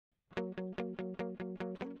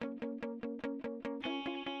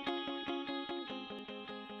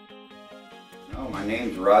Oh, my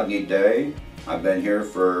name's Rodney Day. I've been here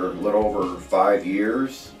for a little over 5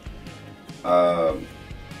 years. It's a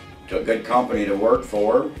good company to work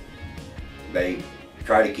for. They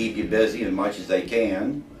try to keep you busy as much as they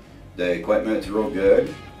can. The equipment's real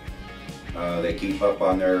good. They keep up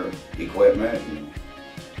on their equipment.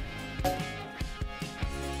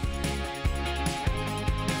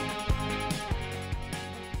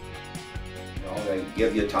 They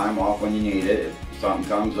give you time off when you need it. If something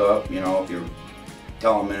comes up, if you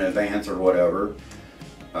tell them in advance or whatever,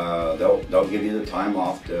 they'll give you the time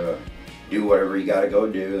off to do whatever you got to go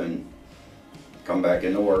do and come back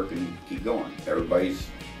into work and keep going. Everybody's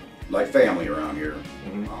like family around here.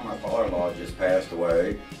 Well, my father-in-law just passed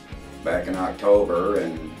away back in October,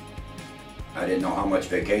 and I didn't know how much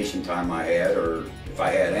vacation time I had or if I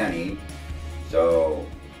had any, so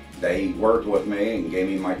they worked with me and gave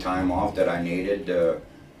me my time off that I needed to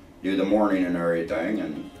do the morning and everything,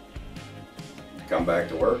 and come back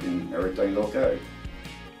to work and everything's okay.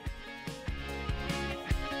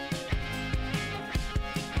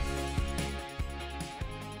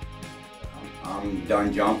 I'm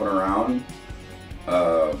done jumping around.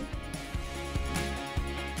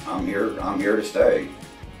 I'm here to stay.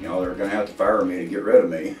 They're gonna have to fire me to get rid of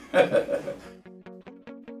me.